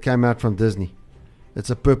that came out from Disney. It's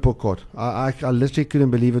a purple card. I literally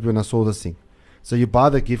couldn't believe it when I saw this thing. So you buy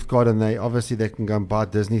the gift card, and they can go and buy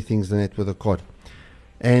Disney things in it with a card.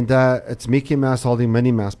 And it's Mickey Mouse holding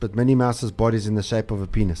Minnie Mouse, but Minnie Mouse's body is in the shape of a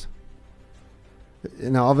penis.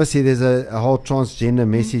 Now, obviously, there's a whole transgender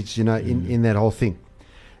message, in that whole thing.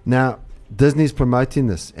 Now, Disney's promoting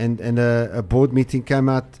this, and a board meeting came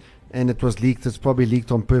out, and it was leaked. It's probably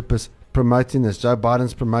leaked on purpose. promoting this. Joe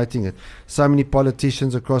Biden's promoting it. So many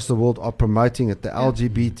politicians across the world are promoting it. The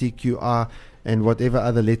LGBTQI and whatever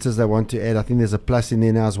other letters they want to add. I think there's a plus in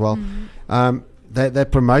there now as well. They're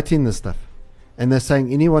promoting this stuff. And they're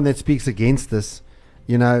saying anyone that speaks against this,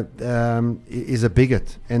 is a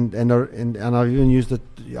bigot. And I've even used it.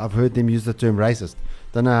 I've heard them use the term racist.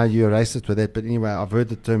 Don't know how you're racist with that, but anyway, I've heard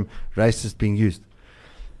the term racist being used.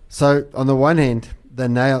 So on the one hand,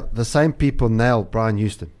 the same people nailed Brian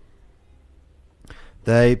Houston.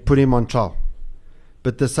 They put him on trial.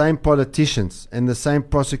 But the same politicians and the same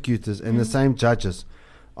prosecutors and the same judges,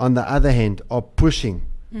 on the other hand, are pushing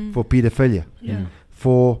for pedophilia,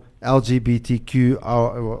 for LGBTQ,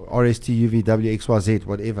 RST, UVW, XYZ,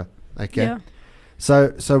 whatever. Okay. Yeah.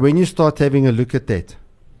 So when you start having a look at that,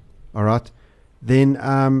 all right,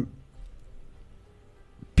 then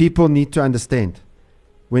people need to understand,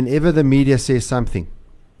 whenever the media says something,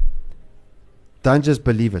 don't just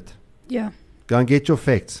believe it. Yeah. Go and get your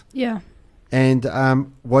facts. Yeah. And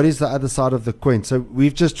what is the other side of the coin? So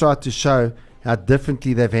we've just tried to show how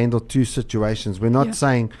differently they've handled two situations. We're not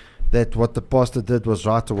saying that what the pastor did was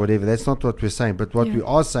right or whatever. That's not what we're saying. But what we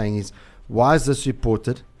are saying is, why is this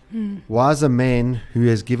reported? Why is a man who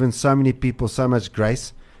has given so many people so much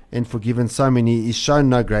grace and forgiven so many, he's shown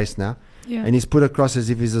no grace now, and he's put across as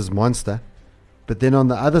if he's this monster? But then on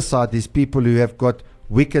the other side, there's people who have got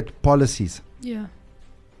wicked policies. Yeah.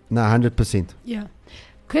 No, 100%. Yeah.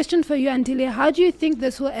 Question for you, Andile. How do you think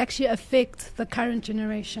this will actually affect the current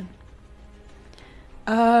generation?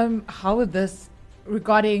 How would this,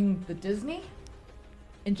 regarding the Disney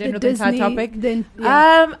in general, the entire topic? Then,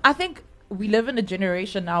 I think we live in a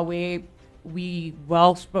generation now where we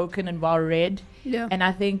well-spoken and well-read. Yeah. And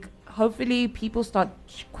I think hopefully people start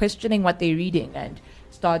questioning what they're reading and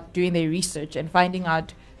start doing their research and finding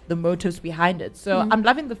out the motives behind it. So I'm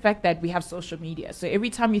loving the fact that we have social media. So every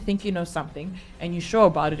time you think you know something and you're sure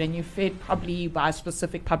about it and you're fed probably by a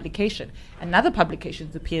specific publication, another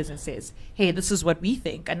publication appears and says, hey, this is what we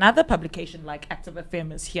think. Another publication like Active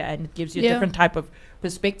FM is here and it gives you a different type of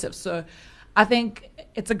perspective. So I think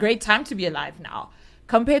it's a great time to be alive now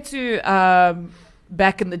compared to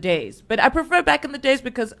back in the days. But I prefer back in the days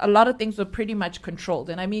because a lot of things were pretty much controlled.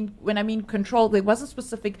 And I mean, when I mean controlled, there were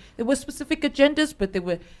specific agendas, but they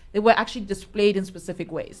were actually displayed in specific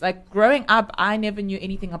ways. Like growing up, I never knew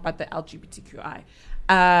anything about the LGBTQI.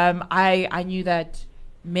 I knew that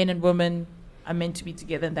men and women are meant to be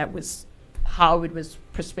together, and that was how it was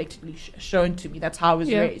prospectively shown to me. That's how I was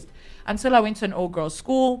raised. Until I went to an all-girls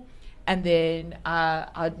school, and then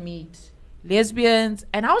I'd meet lesbians,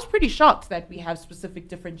 and I was pretty shocked that we have specific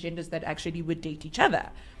different genders that actually would date each other.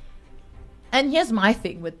 And here's my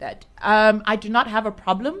thing with that. I do not have a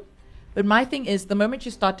problem, but my thing is the moment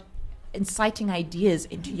you start inciting ideas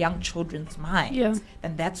into young children's minds,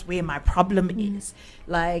 and that's where my problem is.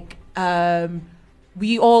 Like, everyone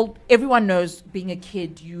knows being a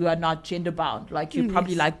kid, you are not gender bound. Like you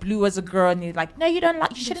probably like blue as a girl, and you're like, no, you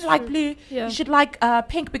shouldn't like blue. You should like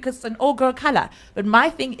pink because it's an all girl color. But my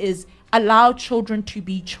thing is, allow children to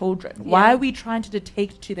be children. Why are we trying to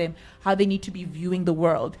dictate to them how they need to be viewing the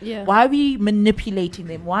world? Why are we manipulating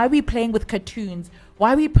them? Why are we playing with cartoons?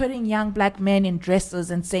 Why are we putting young black men in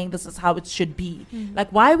dresses and saying this is how it should be?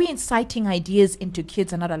 Like, why are we inciting ideas into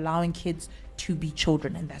kids and not allowing kids to be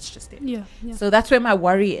children? And that's just it. So that's where my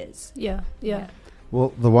worry is.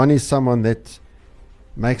 Well, the one is someone that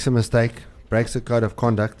makes a mistake, breaks a code of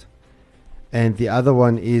conduct, and the other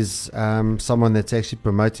one is someone that's actually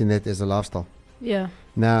promoting that as a lifestyle.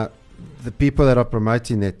 Now, the people that are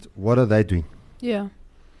promoting that, what are they doing?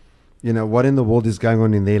 What in the world is going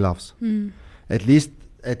on in their lives? At least,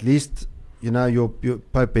 your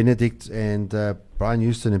Pope Benedict and Brian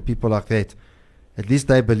Houston and people like that, at least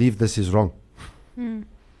they believe this is wrong.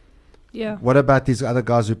 What about these other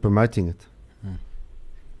guys who are promoting it?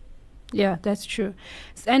 Yeah, that's true.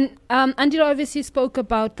 And Andile obviously spoke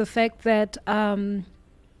about the fact that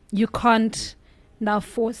you can't now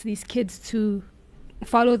force these kids to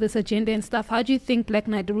follow this agenda and stuff. How do you think Black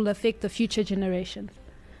Knight will affect the future generations?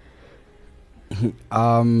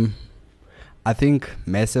 I think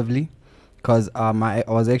massively, because I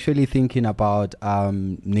was actually thinking about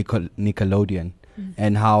Nickelodeon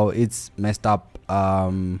and how it's messed up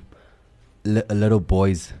little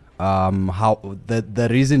boys. How the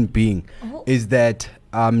reason being is that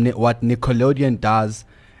what Nickelodeon does,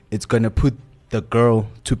 it's gonna put the girl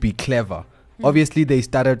to be clever. Obviously, they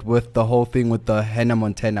started with the whole thing with the Hannah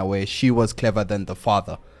Montana, where she was clever than the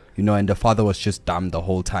father, and the father was just dumb the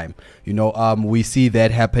whole time. We see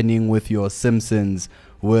that happening with your Simpsons,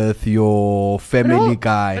 with your Family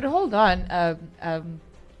Guy. But hold on,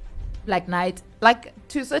 like night, like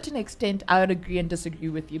to a certain extent, I would agree and disagree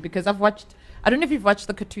with you because I've watched. I don't know if you've watched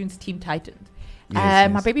the cartoons Teen Titans. Yes,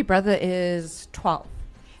 My yes. baby brother is 12,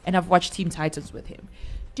 and I've watched Teen Titans with him.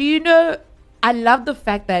 Do you know? I love the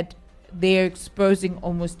fact that they're exposing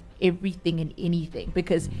almost everything and anything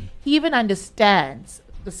because he even understands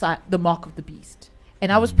the mark of the beast.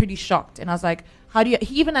 And I was pretty shocked, and I was like, "How do you?"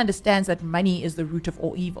 He even understands that money is the root of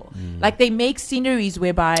all evil. Like they make sceneries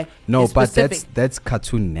whereby No, it's but specific. that's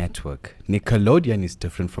Cartoon Network. Nickelodeon is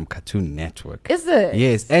different from Cartoon Network. Is it?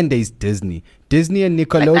 Yes, and there's Disney. Disney and Like,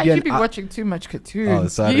 Nickelodeon. you've been watching too much cartoons. Oh,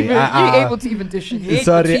 sorry. You're able to even differentiate.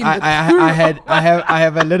 Sorry, between the I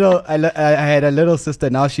have a little. I had a little sister.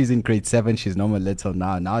 Now she's in grade 7. She's no more little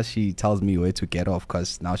now. Now she tells me where to get off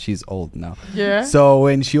because now she's old now. Yeah. So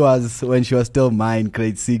when she was still mine,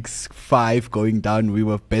 grade 6, 5, going down, we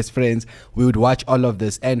were best friends. We would watch all of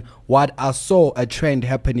this, and what I saw a trend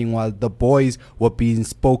happening while the boys were being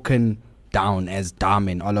spoken down as dumb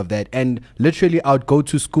and all of that. And literally I would go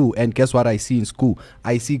to school and guess what I see in school?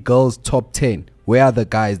 I see girls top 10. Where are the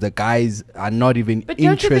guys? The guys are not even But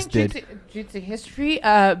don't interested. you think due to history,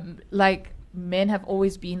 like men have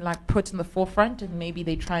always been like put in the forefront, and maybe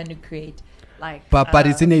they're trying to create like. But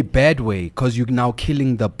it's in a bad way because you're now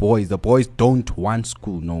killing the boys. The boys don't want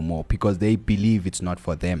school no more because they believe it's not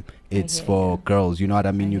for them. It's for girls. You know what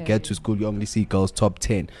I mean? You get to school, you only see girls top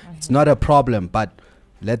 10. It's not a problem, but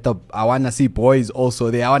I want to see boys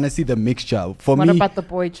also there. I want to see the mixture. For What me, about the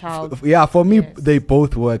boy child? yeah, for me, they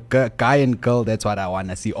both were guy and girl. That's what I want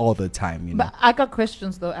to see all the time. You know. But I got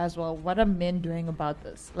questions though as well. What are men doing about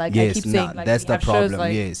this? Like I Yes, keep saying, like that's we the have shows problem.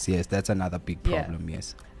 like- Yes, that's another big Yeah. problem.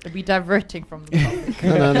 Yes. We're diverting from the topic.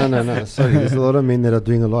 No. Sorry, there's a lot of men that are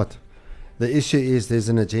doing a lot. The issue is there's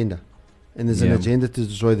an agenda, and there's an Yeah. agenda to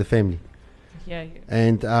destroy the family. Yeah.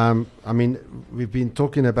 And I mean, we've been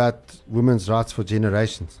talking about women's rights for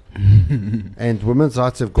generations, and women's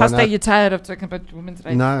rights have gone Pastor, out. you're tired of talking about women's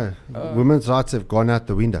rights? No, women's rights have gone out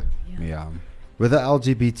the window. Yeah. With the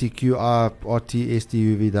LGBTQR, RT,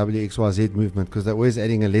 STU, VWXYZ movement, because they're always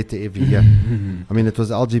adding a letter every year. I mean, it was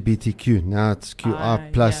LGBTQ, now it's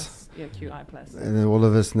QR plus. Yes. Yeah, QI plus. And then all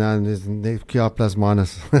of us now, there's QR plus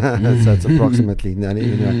minus. So it's approximately. No,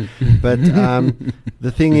 anyway. But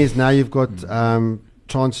the thing is, now you've got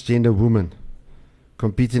transgender women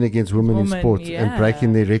competing against women in sport and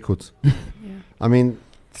breaking their records. I mean,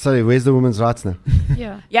 sorry, where's the women's rights now?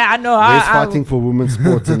 Yeah. Yeah, I know. Where's fighting for women's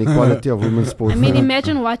sports and equality of women's sports? I mean,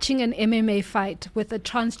 imagine watching an MMA fight with a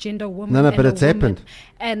transgender woman. No, and but a it's woman. happened.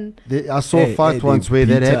 And I saw a fight they once where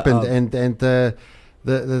that beat her happened, up. and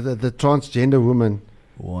the transgender woman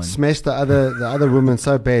smashed the other woman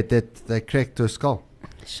so bad that they cracked her skull.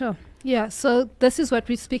 Sure. Yeah. So this is what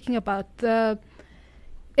we're speaking about.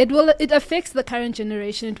 It affects the current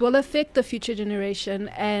generation. It will affect the future generation,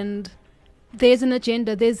 and there's an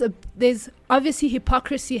agenda. There's obviously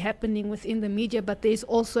hypocrisy happening within the media, but there's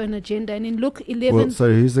also an agenda. And in Luke 11, Well,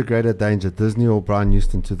 so who's the greater danger, Disney or Brian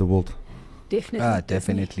Houston to the world? definitely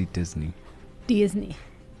Definitely Disney. Disney.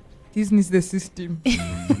 Disney's the system.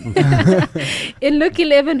 In Luke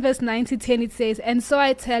 11, verse 9 to 10, it says, "And so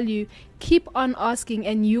I tell you, keep on asking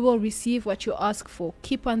and you will receive what you ask for.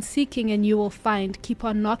 Keep on seeking and you will find. Keep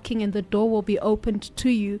on knocking and the door will be opened to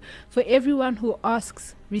you. For everyone who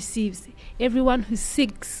asks receives. Everyone who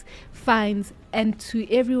seeks finds. And to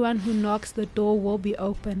everyone who knocks, the door will be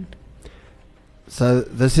opened." So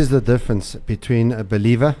this is the difference between a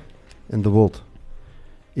believer and the world.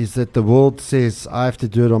 Is that the world says, I have to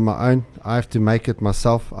do it on my own, I have to make it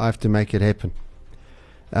myself, I have to make it happen.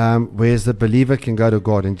 Whereas the believer can go to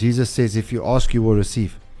God. And Jesus says, if you ask, you will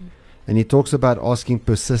receive. And he talks about asking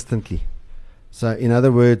persistently. So in other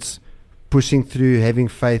words, pushing through, having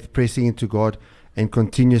faith, pressing into God, and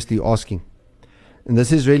continuously asking. And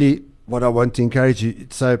this is really what I want to encourage you.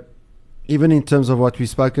 So even in terms of what we've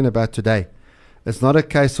spoken about today, it's not a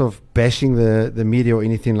case of bashing the media or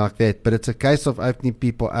anything like that, but it's a case of opening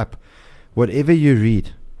people up. Whatever you read,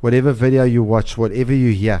 whatever video you watch, whatever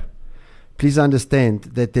you hear, please understand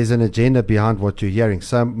that there's an agenda behind what you're hearing.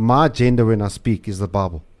 So my agenda when I speak is the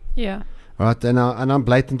Bible. Yeah. Right? And I'm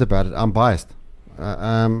blatant about it. I'm biased.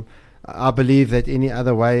 I believe that any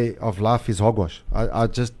other way of life is hogwash.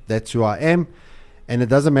 That's who I am. And it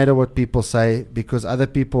doesn't matter what people say, because other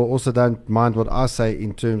people also don't mind what I say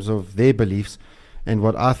in terms of their beliefs and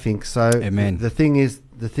what I think. So Amen. The thing is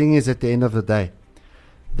at the end of the day,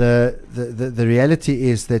 the reality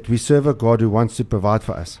is that we serve a God who wants to provide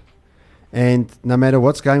for us. And no matter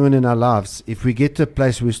what's going on in our lives, if we get to a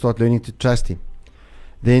place where we start learning to trust him,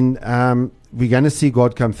 then we're going to see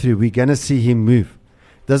God come through. We're going to see him move.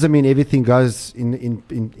 Doesn't mean everything goes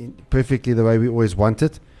in perfectly the way we always want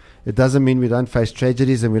it. It doesn't mean we don't face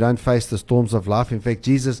tragedies and we don't face the storms of life. In fact,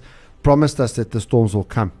 Jesus promised us that the storms will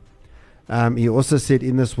come. He also said,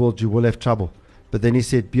 in this world you will have trouble. But then he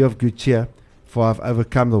said, be of good cheer, for I've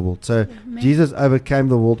overcome the world. So Jesus overcame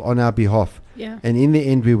the world on our behalf. Yeah. And in the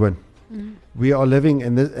end we win. We are living,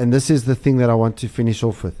 and this is the thing that I want to finish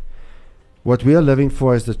off with. What we are living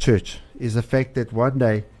for as the church is the fact that one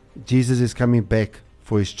day Jesus is coming back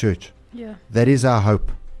for his church. Yeah. That is our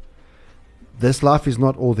hope. This life is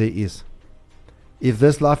not all there is. If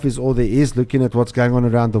this life is all there is, looking at what's going on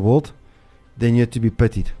around the world, then you're to be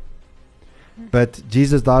pitied. But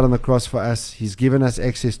Jesus died on the cross for us. He's given us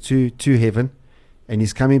access to heaven, and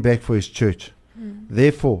he's coming back for his church.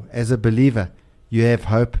 Therefore, as a believer, you have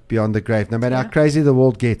hope beyond the grave. No matter how crazy the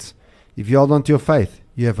world gets, if you hold on to your faith,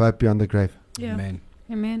 you have hope beyond the grave. Yeah. Amen.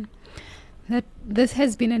 Amen. This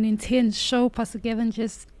has been an intense show. Pastor Gavin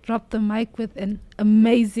just dropped the mic with an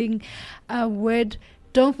amazing word.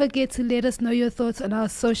 Don't forget to let us know your thoughts on our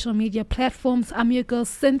social media platforms. I'm your girl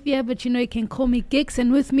Cynthia, but you can call me Gix.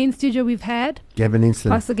 And with me in studio we've had Gavin Inslin,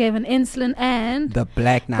 Pastor Gavin Inslin, and the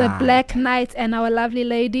Black Knight. The Black Knight, and our lovely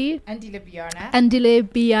lady Andile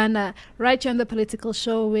Biana. Right here on the Political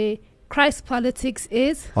Show, where Christ politics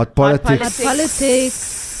is hot politics. Hot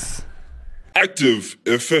politics. Active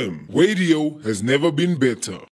FM. Radio has never been better.